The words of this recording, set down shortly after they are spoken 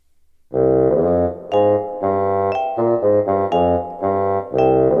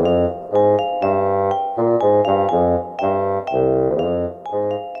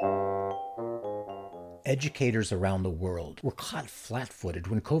educators around the world were caught flat-footed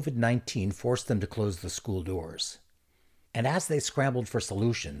when COVID-19 forced them to close the school doors. And as they scrambled for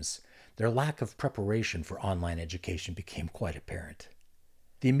solutions, their lack of preparation for online education became quite apparent.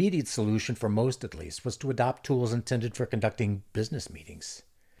 The immediate solution, for most at least, was to adopt tools intended for conducting business meetings.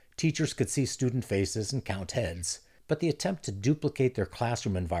 Teachers could see student faces and count heads, but the attempt to duplicate their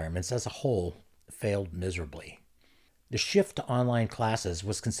classroom environments as a whole failed miserably. The shift to online classes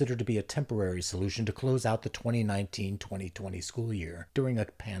was considered to be a temporary solution to close out the 2019-2020 school year during a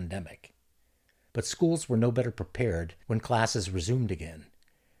pandemic. But schools were no better prepared when classes resumed again.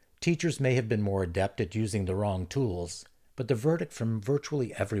 Teachers may have been more adept at using the wrong tools, but the verdict from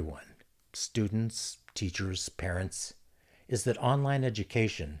virtually everyone, students, teachers, parents, is that online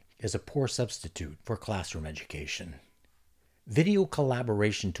education is a poor substitute for classroom education. Video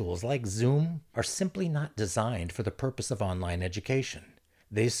collaboration tools like Zoom are simply not designed for the purpose of online education.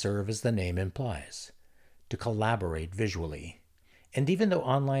 They serve, as the name implies, to collaborate visually. And even though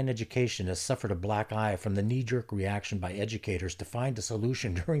online education has suffered a black eye from the knee-jerk reaction by educators to find a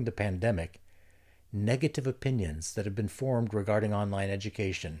solution during the pandemic, negative opinions that have been formed regarding online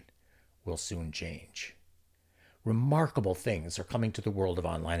education will soon change. Remarkable things are coming to the world of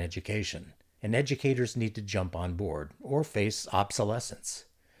online education, and educators need to jump on board or face obsolescence.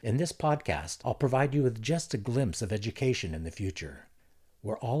 In this podcast, I'll provide you with just a glimpse of education in the future.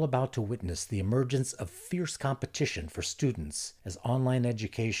 We're all about to witness the emergence of fierce competition for students as online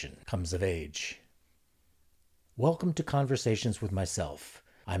education comes of age. Welcome to Conversations with Myself.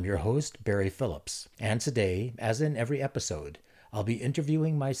 I'm your host, Barry Phillips, and today, as in every episode, I'll be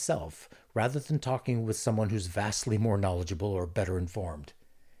interviewing myself rather than talking with someone who's vastly more knowledgeable or better informed.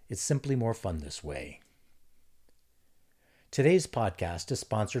 It's simply more fun this way. Today's podcast is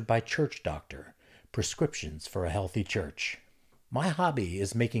sponsored by Church Doctor, Prescriptions for a Healthy Church. My hobby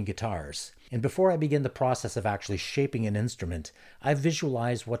is making guitars, and before I begin the process of actually shaping an instrument, I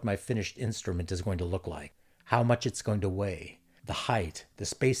visualize what my finished instrument is going to look like, how much it's going to weigh, the height, the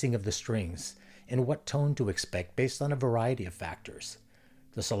spacing of the strings, and what tone to expect based on a variety of factors.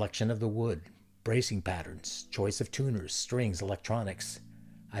 The selection of the wood, bracing patterns, choice of tuners, strings, electronics.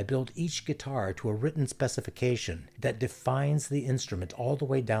 I build each guitar to a written specification that defines the instrument all the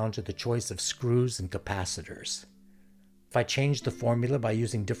way down to the choice of screws and capacitors. If I change the formula by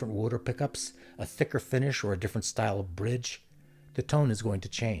using different wood or pickups, a thicker finish, or a different style of bridge, the tone is going to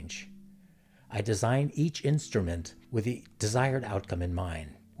change. I design each instrument with the desired outcome in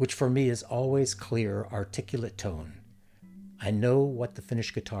mind, which for me is always clear, articulate tone. I know what the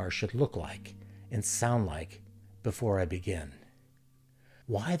finished guitar should look like and sound like before I begin.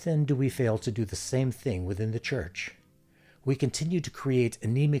 Why then do we fail to do the same thing within the church? We continue to create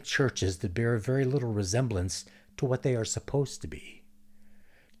anemic churches that bear very little resemblance to what they are supposed to be.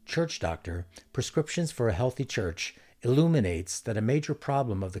 Church Doctor, Prescriptions for a Healthy Church, illuminates that a major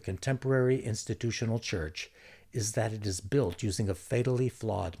problem of the contemporary institutional church is that it is built using a fatally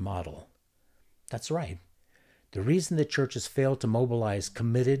flawed model. That's right. The reason that churches fail to mobilize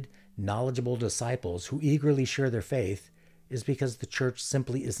committed, knowledgeable disciples who eagerly share their faith is because the church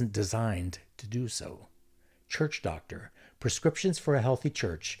simply isn't designed to do so. Church Doctor, Prescriptions for a Healthy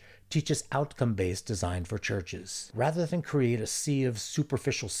Church, teaches outcome-based design for churches. Rather than create a sea of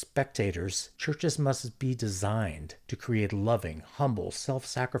superficial spectators, churches must be designed to create loving, humble,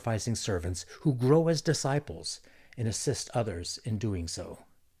 self-sacrificing servants who grow as disciples and assist others in doing so.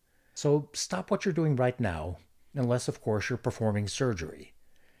 So stop what you're doing right now, unless of course you're performing surgery,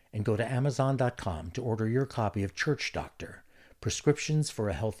 and go to Amazon.com to order your copy of Church Doctor, Prescriptions for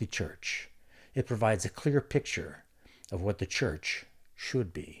a Healthy Church. It provides a clear picture of what the church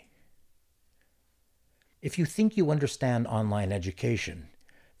should be. If you think you understand online education,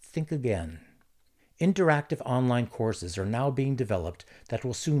 think again. Interactive online courses are now being developed that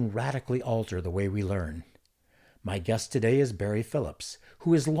will soon radically alter the way we learn. My guest today is Barry Phillips,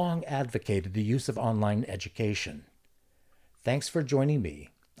 who has long advocated the use of online education. Thanks for joining me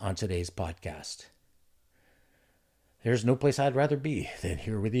on today's podcast. There's no place I'd rather be than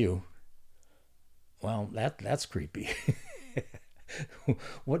here with you. Well, that's creepy.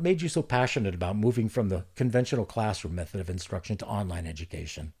 What made you so passionate about moving from the conventional classroom method of instruction to online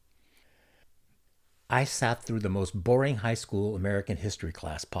education? I sat through the most boring high school American history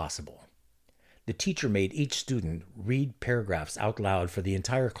class possible. The teacher made each student read paragraphs out loud for the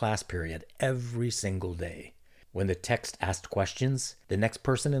entire class period every single day. When the text asked questions, the next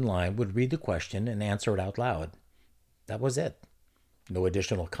person in line would read the question and answer it out loud. That was it. No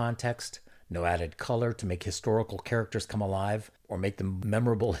additional context, no added color to make historical characters come alive or make them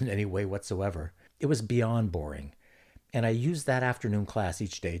memorable in any way whatsoever. It was beyond boring. and I used that afternoon class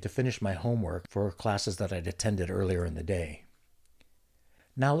each day to finish my homework for classes that I'd attended earlier in the day.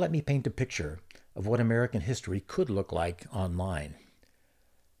 Now let me paint a picture of what American history could look like online.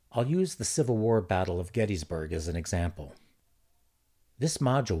 I'll use the Civil War Battle of Gettysburg as an example. This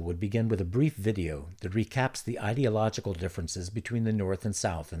module would begin with a brief video that recaps the ideological differences between the North and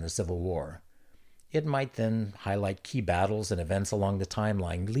South in the Civil War. It might then highlight key battles and events along the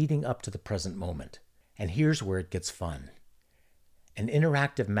timeline leading up to the present moment. And here's where it gets fun. An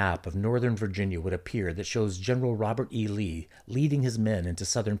interactive map of Northern Virginia would appear that shows General Robert E. Lee leading his men into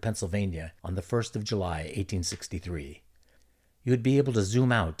southern Pennsylvania on the 1st of July, 1863. You would be able to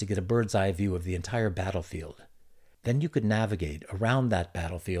zoom out to get a bird's eye view of the entire battlefield. Then you could navigate around that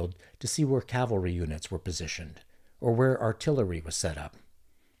battlefield to see where cavalry units were positioned, or where artillery was set up.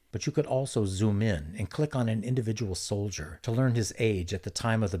 But you could also zoom in and click on an individual soldier to learn his age at the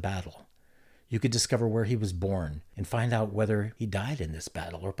time of the battle. You could discover where he was born and find out whether he died in this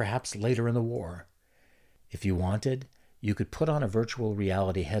battle or perhaps later in the war. If you wanted, you could put on a virtual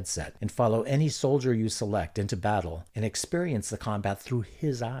reality headset and follow any soldier you select into battle and experience the combat through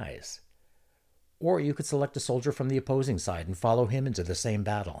his eyes. Or you could select a soldier from the opposing side and follow him into the same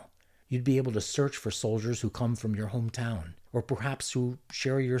battle. You'd be able to search for soldiers who come from your hometown, or perhaps who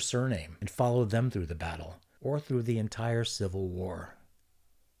share your surname, and follow them through the battle, or through the entire Civil War.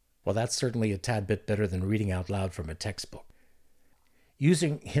 Well, that's certainly a tad bit better than reading out loud from a textbook.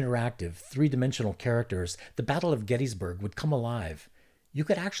 Using interactive, three-dimensional characters, the Battle of Gettysburg would come alive. You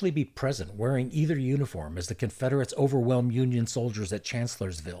could actually be present wearing either uniform as the Confederates overwhelmed Union soldiers at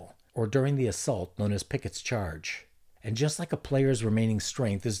Chancellorsville, or during the assault known as Pickett's Charge. And just like a player's remaining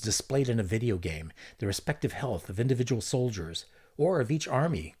strength is displayed in a video game, the respective health of individual soldiers, or of each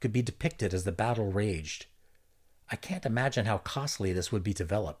army, could be depicted as the battle raged. I can't imagine how costly this would be to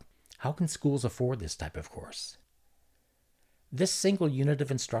develop. How can schools afford this type of course? This single unit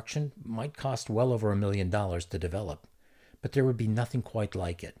of instruction might cost well over $1 million to develop, but there would be nothing quite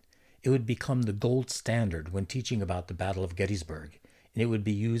like it. It would become the gold standard when teaching about the Battle of Gettysburg, and it would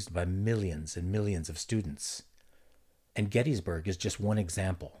be used by millions and millions of students. And Gettysburg is just one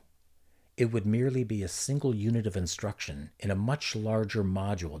example. It would merely be a single unit of instruction in a much larger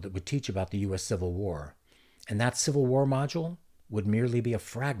module that would teach about the U.S. Civil War. And that Civil War module would merely be a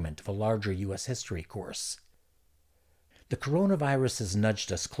fragment of a larger U.S. history course. The coronavirus has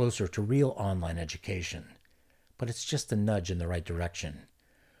nudged us closer to real online education, but it's just a nudge in the right direction.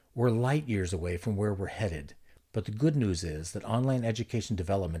 We're light years away from where we're headed, but the good news is that online education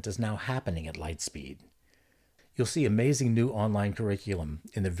development is now happening at light speed. You'll see amazing new online curriculum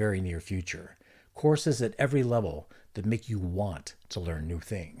in the very near future, courses at every level that make you want to learn new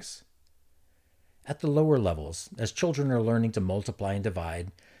things. At the lower levels, as children are learning to multiply and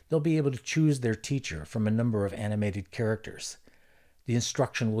divide, they'll be able to choose their teacher from a number of animated characters. The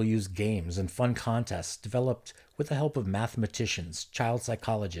instruction will use games and fun contests developed with the help of mathematicians, child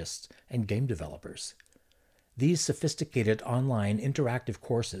psychologists, and game developers. These sophisticated online interactive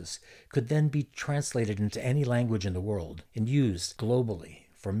courses could then be translated into any language in the world and used globally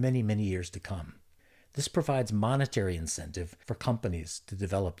for many, many years to come. This provides monetary incentive for companies to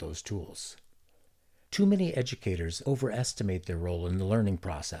develop those tools. Too many educators overestimate their role in the learning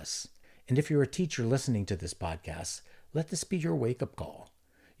process. And if you're a teacher listening to this podcast, let this be your wake-up call.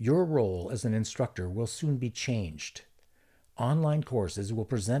 Your role as an instructor will soon be changed. Online courses will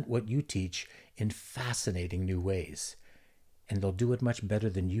present what you teach in fascinating new ways, and they'll do it much better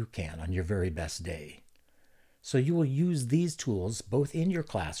than you can on your very best day. So you will use these tools both in your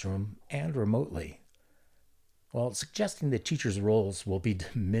classroom and remotely. Well, suggesting that teachers' roles will be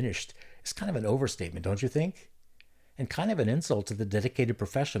diminished is kind of an overstatement, don't you think? And kind of an insult to the dedicated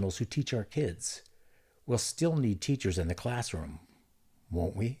professionals who teach our kids. We'll still need teachers in the classroom,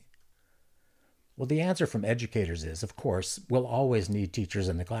 won't we? Well, the answer from educators is, of course, we'll always need teachers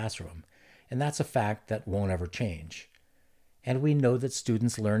in the classroom, and that's a fact that won't ever change. And we know that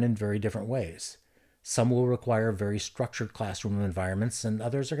students learn in very different ways. Some will require very structured classroom environments, and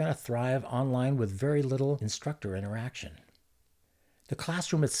others are going to thrive online with very little instructor interaction. The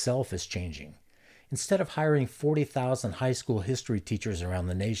classroom itself is changing. Instead of hiring 40,000 high school history teachers around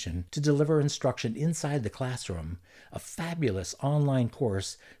the nation to deliver instruction inside the classroom, a fabulous online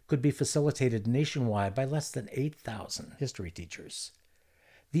course could be facilitated nationwide by less than 8,000 history teachers.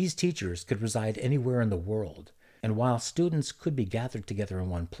 These teachers could reside anywhere in the world, and while students could be gathered together in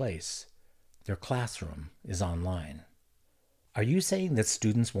one place, their classroom is online. Are you saying that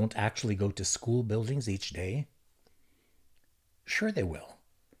students won't actually go to school buildings each day? Sure they will,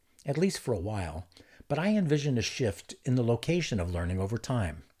 at least for a while, but I envision a shift in the location of learning over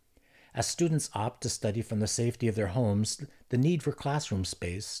time. As students opt to study from the safety of their homes, the need for classroom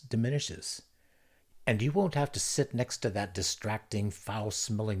space diminishes. And you won't have to sit next to that distracting,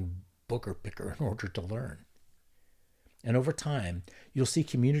 foul-smelling booger picker in order to learn. And over time, you'll see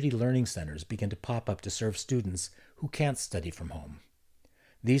community learning centers begin to pop up to serve students who can't study from home.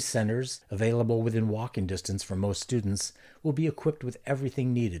 These centers, available within walking distance for most students, will be equipped with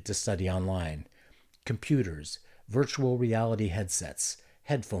everything needed to study online: computers, virtual reality headsets,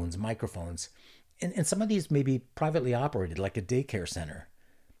 headphones, microphones, and some of these may be privately operated like a daycare center.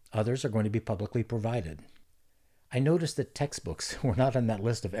 Others are going to be publicly provided. I noticed that textbooks were not on that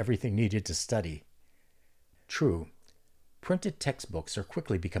list of everything needed to study. True, printed textbooks are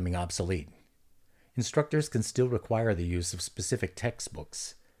quickly becoming obsolete. Instructors can still require the use of specific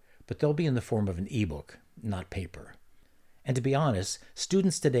textbooks, but they'll be in the form of an ebook, not paper. And to be honest,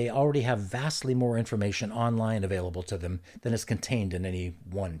 students today already have vastly more information online available to them than is contained in any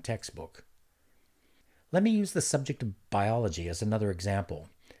one textbook. Let me use the subject of biology as another example.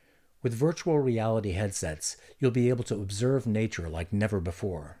 With virtual reality headsets, you'll be able to observe nature like never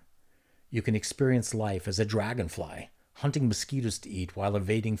before. You can experience life as a dragonfly, hunting mosquitoes to eat while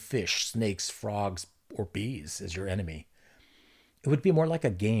evading fish, snakes, frogs, or bees as your enemy. It would be more like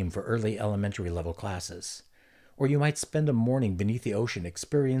a game for early elementary level classes. Or you might spend a morning beneath the ocean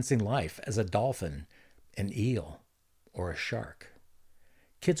experiencing life as a dolphin, an eel, or a shark.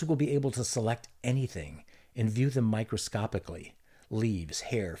 Kids will be able to select anything and view them microscopically: leaves,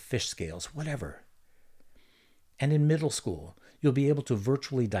 hair, fish scales, whatever. And in middle school, you'll be able to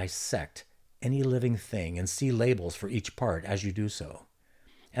virtually dissect any living thing and see labels for each part as you do so.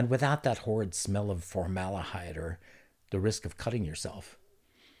 And without that horrid smell of formaldehyde or the risk of cutting yourself.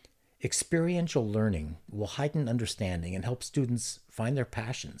 Experiential learning will heighten understanding and help students find their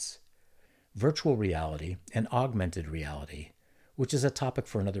passions. Virtual reality and augmented reality, which is a topic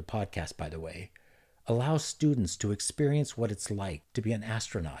for another podcast, by the way, allows students to experience what it's like to be an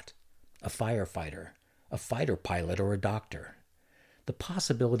astronaut, a firefighter, a fighter pilot, or a doctor. The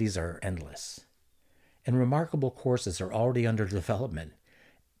possibilities are endless. And remarkable courses are already under development.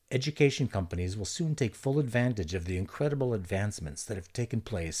 Education companies will soon take full advantage of the incredible advancements that have taken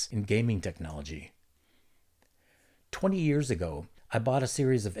place in gaming technology. 20 years ago, I bought a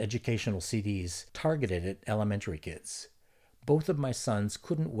series of educational CDs targeted at elementary kids. Both of my sons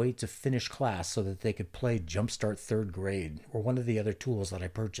couldn't wait to finish class so that they could play Jumpstart Third Grade or one of the other tools that I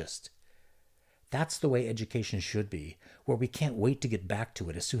purchased. That's the way education should be, where we can't wait to get back to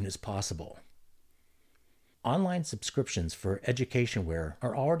it as soon as possible. Online subscriptions for educationware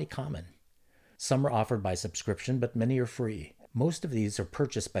are already common. Some are offered by subscription, but many are free. Most of these are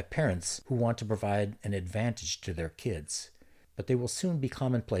purchased by parents who want to provide an advantage to their kids, but they will soon be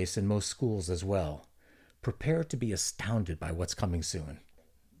commonplace in most schools as well. Prepare to be astounded by what's coming soon.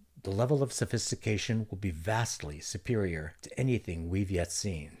 The level of sophistication will be vastly superior to anything we've yet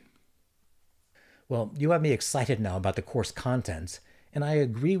seen. Well, you have me excited now about the course content, and I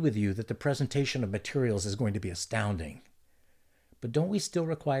agree with you that the presentation of materials is going to be astounding. But don't we still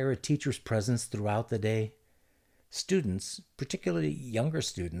require a teacher's presence throughout the day? Students, particularly younger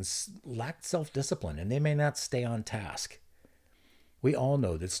students, lack self-discipline and they may not stay on task. We all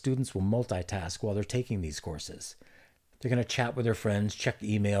know that students will multitask while they're taking these courses. They're going to chat with their friends, check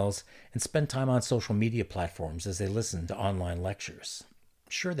emails, and spend time on social media platforms as they listen to online lectures.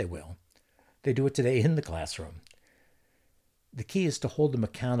 Sure they will. They do it today in the classroom. The key is to hold them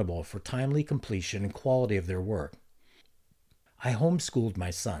accountable for timely completion and quality of their work. I homeschooled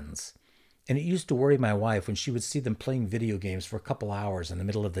my sons, and it used to worry my wife when she would see them playing video games for a couple hours in the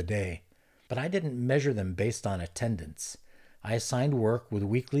middle of the day. But I didn't measure them based on attendance. I assigned work with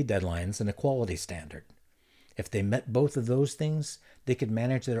weekly deadlines and a quality standard. If they met both of those things, they could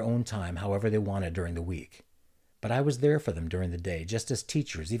manage their own time however they wanted during the week. But I was there for them during the day, just as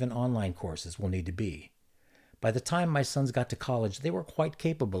teachers, even online courses, will need to be. By the time my sons got to college, they were quite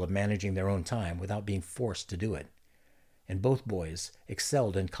capable of managing their own time without being forced to do it. And both boys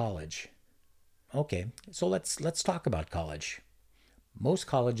excelled in college. Okay, so let's talk about college. Most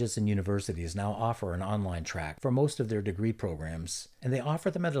colleges and universities now offer an online track for most of their degree programs, and they offer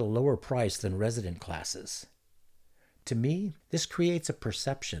them at a lower price than resident classes. To me, this creates a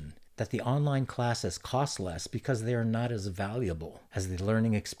perception that the online classes cost less because they are not as valuable as the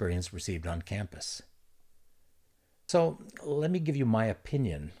learning experience received on campus. So let me give you my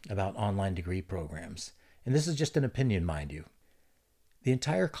opinion about online degree programs. And this is just an opinion, mind you. The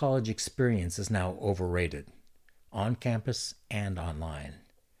entire college experience is now overrated, on campus and online.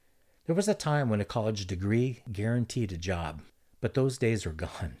 There was a time when a college degree guaranteed a job, but those days are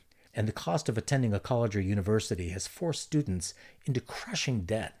gone. And the cost of attending a college or university has forced students into crushing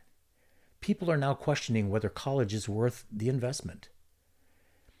debt. People are now questioning whether college is worth the investment.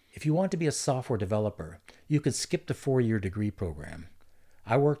 If you want to be a software developer, you can skip the 4-year degree program.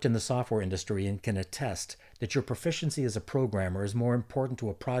 I worked in the software industry and can attest that your proficiency as a programmer is more important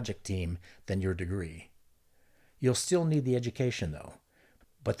to a project team than your degree. You'll still need the education, though,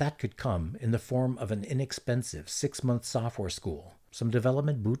 but that could come in the form of an inexpensive 6-month software school, some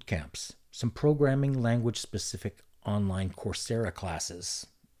development boot camps, some programming language-specific online Coursera classes,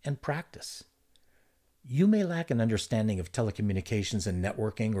 and practice. You may lack an understanding of telecommunications and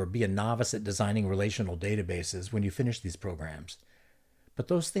networking or be a novice at designing relational databases when you finish these programs, but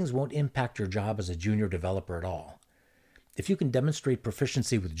those things won't impact your job as a junior developer at all. If you can demonstrate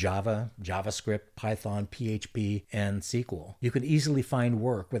proficiency with Java, JavaScript, Python, PHP, and SQL, you can easily find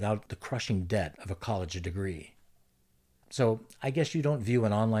work without the crushing debt of a college degree. So I guess you don't view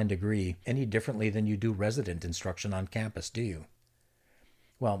an online degree any differently than you do resident instruction on campus, do you?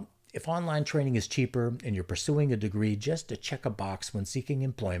 Well, if online training is cheaper and you're pursuing a degree just to check a box when seeking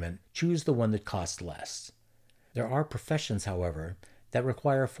employment, choose the one that costs less. There are professions, however, that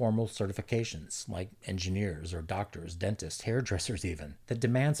require formal certifications, like engineers or doctors, dentists, hairdressers even, that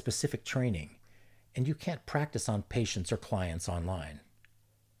demand specific training, and you can't practice on patients or clients online.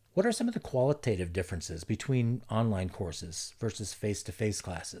 What are some of the qualitative differences between online courses versus face-to-face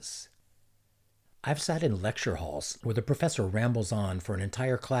classes? I've sat in lecture halls where the professor rambles on for an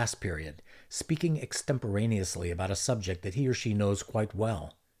entire class period, speaking extemporaneously about a subject that he or she knows quite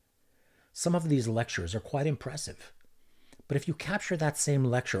well. Some of these lectures are quite impressive. But if you capture that same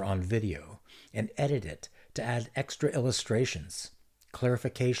lecture on video and edit it to add extra illustrations,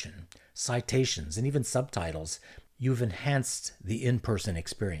 clarification, citations, and even subtitles, you've enhanced the in-person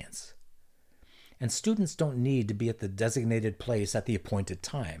experience. And students don't need to be at the designated place at the appointed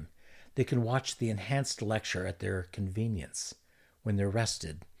time. They can watch the enhanced lecture at their convenience, when they're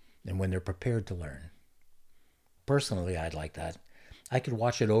rested and when they're prepared to learn. Personally, I'd like that. I could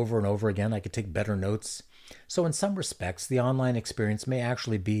watch it over and over again. I could take better notes. So in some respects, the online experience may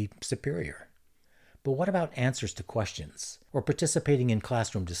actually be superior. But what about answers to questions or participating in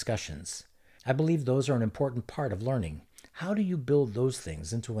classroom discussions? I believe those are an important part of learning. How do you build those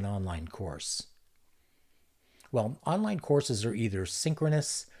things into an online course? Well, online courses are either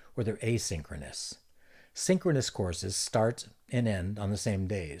synchronous or they're asynchronous. Synchronous courses start and end on the same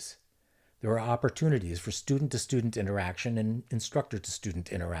days. There are opportunities for student-to-student interaction and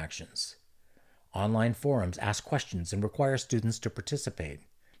instructor-to-student interactions. Online forums ask questions and require students to participate.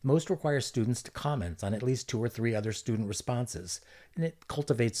 Most require students to comment on at least 2 or 3 other student responses, and it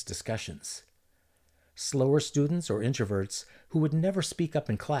cultivates discussions. Slower students or introverts who would never speak up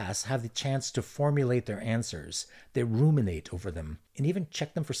in class have the chance to formulate their answers. They ruminate over them and even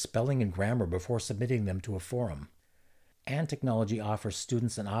check them for spelling and grammar before submitting them to a forum. And technology offers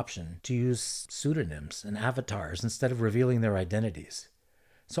students an option to use pseudonyms and avatars instead of revealing their identities.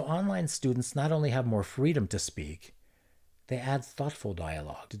 So online students not only have more freedom to speak, they add thoughtful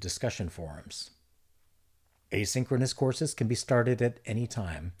dialogue to discussion forums. Asynchronous courses can be started at any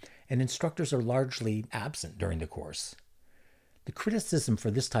time, and instructors are largely absent during the course. The criticism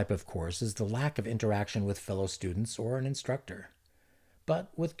for this type of course is the lack of interaction with fellow students or an instructor.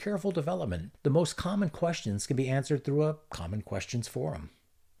 But with careful development, the most common questions can be answered through a Common Questions forum.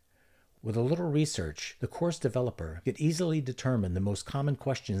 With a little research, the course developer could easily determine the most common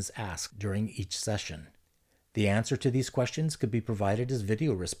questions asked during each session. The answer to these questions could be provided as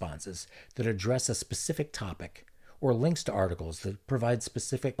video responses that address a specific topic, or links to articles that provide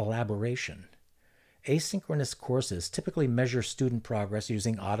specific elaboration. Asynchronous courses typically measure student progress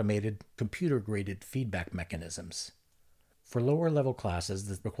using automated, computer-graded feedback mechanisms. For lower-level classes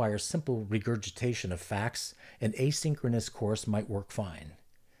that require simple regurgitation of facts, an asynchronous course might work fine.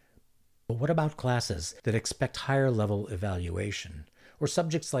 But what about classes that expect higher-level evaluation, or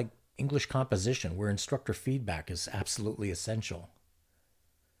subjects like English composition where instructor feedback is absolutely essential?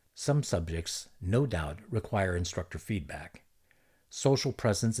 Some subjects, no doubt, require instructor feedback. Social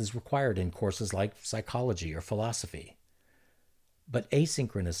presence is required in courses like psychology or philosophy. But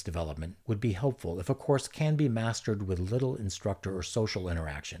asynchronous development would be helpful if a course can be mastered with little instructor or social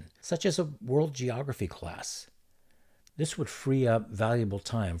interaction, such as a world geography class. This would free up valuable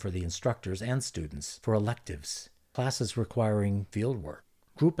time for the instructors and students for electives, classes requiring fieldwork,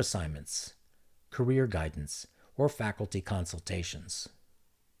 group assignments, career guidance, or faculty consultations.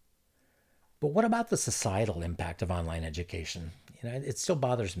 But what about the societal impact of online education? It still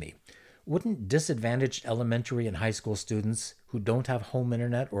bothers me. Wouldn't disadvantaged elementary and high school students who don't have home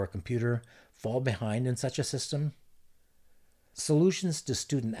internet or a computer fall behind in such a system? Solutions to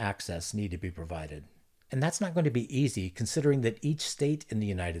student access need to be provided. And that's not going to be easy considering that each state in the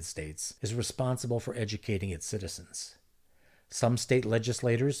United States is responsible for educating its citizens. Some state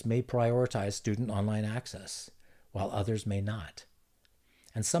legislators may prioritize student online access, while others may not.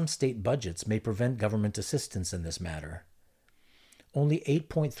 And some state budgets may prevent government assistance in this matter. Only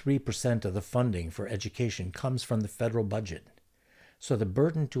 8.3% of the funding for education comes from the federal budget. So the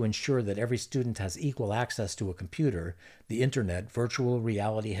burden to ensure that every student has equal access to a computer, the internet, virtual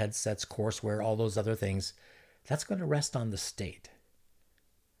reality headsets, courseware, all those other things, that's going to rest on the state.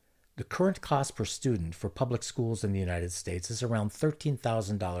 The current cost per student for public schools in the United States is around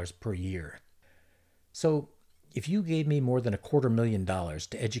 $13,000 per year. So if you gave me more than $250,000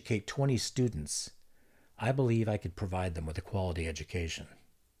 to educate 20 students, I believe I could provide them with a quality education.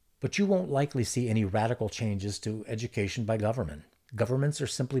 But you won't likely see any radical changes to education by government. Governments are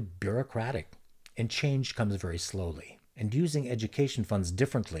simply bureaucratic, and change comes very slowly. And using education funds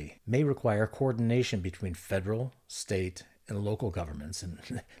differently may require coordination between federal, state, and local governments,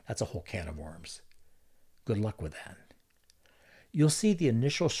 and that's a whole can of worms. Good luck with that. You'll see the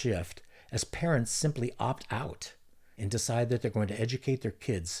initial shift as parents simply opt out and decide that they're going to educate their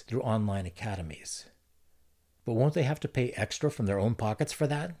kids through online academies. But won't they have to pay extra from their own pockets for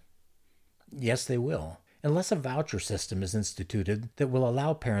that? Yes, they will, unless a voucher system is instituted that will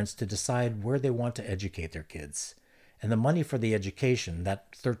allow parents to decide where they want to educate their kids. And the money for the education,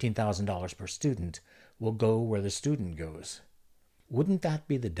 that $13,000 per student, will go where the student goes. Wouldn't that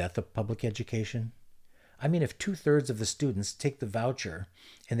be the death of public education? I mean, if 2/3 of the students take the voucher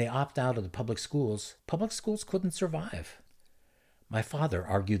and they opt out of the public schools couldn't survive. My father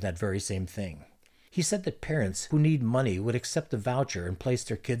argued that very same thing. He said that parents who need money would accept the voucher and place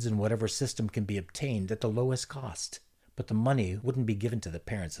their kids in whatever system can be obtained at the lowest cost. But the money wouldn't be given to the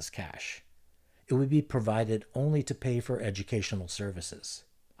parents as cash. It would be provided only to pay for educational services.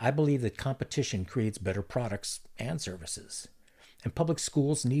 I believe that competition creates better products and services. And public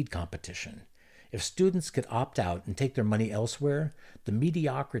schools need competition. If students could opt out and take their money elsewhere, the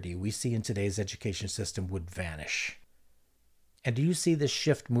mediocrity we see in today's education system would vanish. And do you see this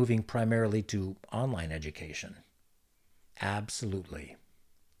shift moving primarily to online education? Absolutely.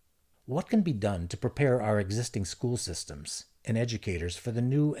 What can be done to prepare our existing school systems and educators for the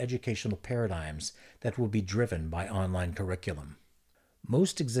new educational paradigms that will be driven by online curriculum?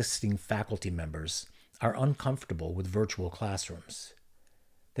 Most existing faculty members are uncomfortable with virtual classrooms.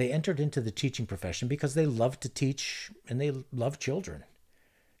 They entered into the teaching profession because they love to teach and they love children.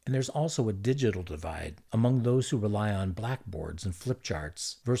 And there's also a digital divide among those who rely on blackboards and flip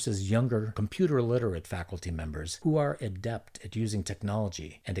charts versus younger computer-literate faculty members who are adept at using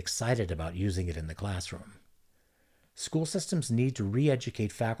technology and excited about using it in the classroom. School systems need to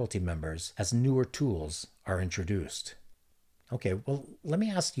re-educate faculty members as newer tools are introduced. Okay, well, let me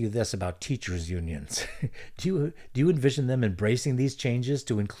ask you this about teachers' unions. Do you envision them embracing these changes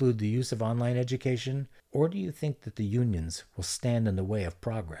to include the use of online education, or do you think that the unions will stand in the way of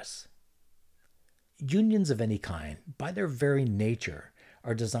progress? Unions of any kind, by their very nature,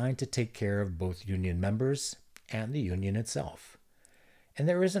 are designed to take care of both union members and the union itself. And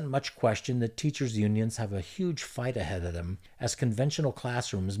there isn't much question that teachers' unions have a huge fight ahead of them as conventional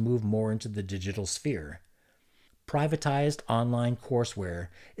classrooms move more into the digital sphere. Privatized online courseware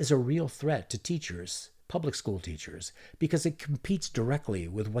is a real threat to teachers, public school teachers, because it competes directly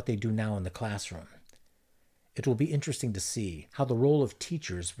with what they do now in the classroom. It will be interesting to see how the role of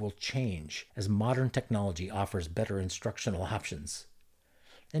teachers will change as modern technology offers better instructional options.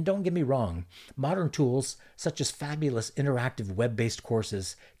 And don't get me wrong, modern tools such as fabulous interactive web-based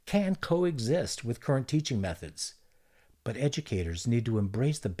courses can coexist with current teaching methods. But educators need to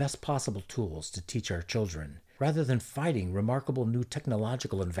embrace the best possible tools to teach our children, rather than fighting remarkable new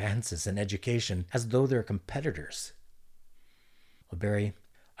technological advances in education as though they're competitors. Well, Barry,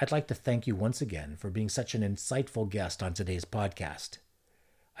 I'd like to thank you once again for being such an insightful guest on today's podcast.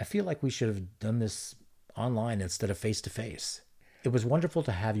 I feel like we should have done this online instead of face-to-face. It was wonderful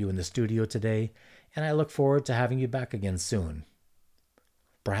to have you in the studio today, and I look forward to having you back again soon.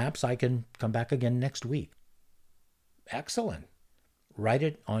 Perhaps I can come back again next week. Excellent. Write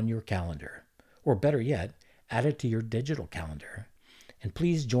it on your calendar, or better yet, add it to your digital calendar. And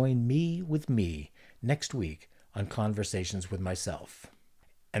please join me with me next week on Conversations with Myself.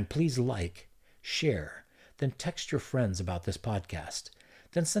 And please like, share, then text your friends about this podcast.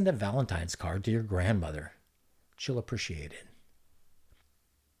 Then send a Valentine's card to your grandmother. She'll appreciate it.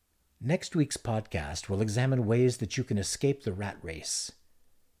 Next week's podcast will examine ways that you can escape the rat race.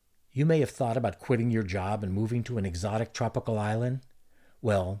 You may have thought about quitting your job and moving to an exotic tropical island.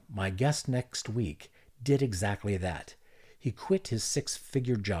 Well, my guest next week did exactly that. He quit his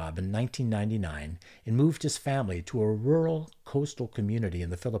six-figure job in 1999 and moved his family to a rural coastal community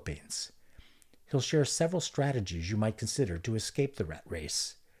in the Philippines. He'll share several strategies you might consider to escape the rat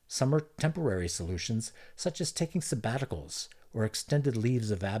race. Some are temporary solutions, such as taking sabbaticals or extended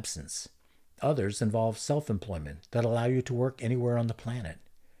leaves of absence. Others involve self-employment that allow you to work anywhere on the planet.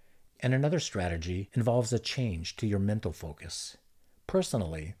 And another strategy involves a change to your mental focus.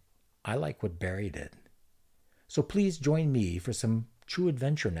 Personally, I like what Barry did. So please join me for some true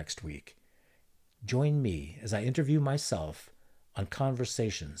adventure next week. Join me as I interview myself on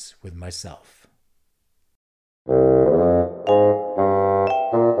Conversations with Myself.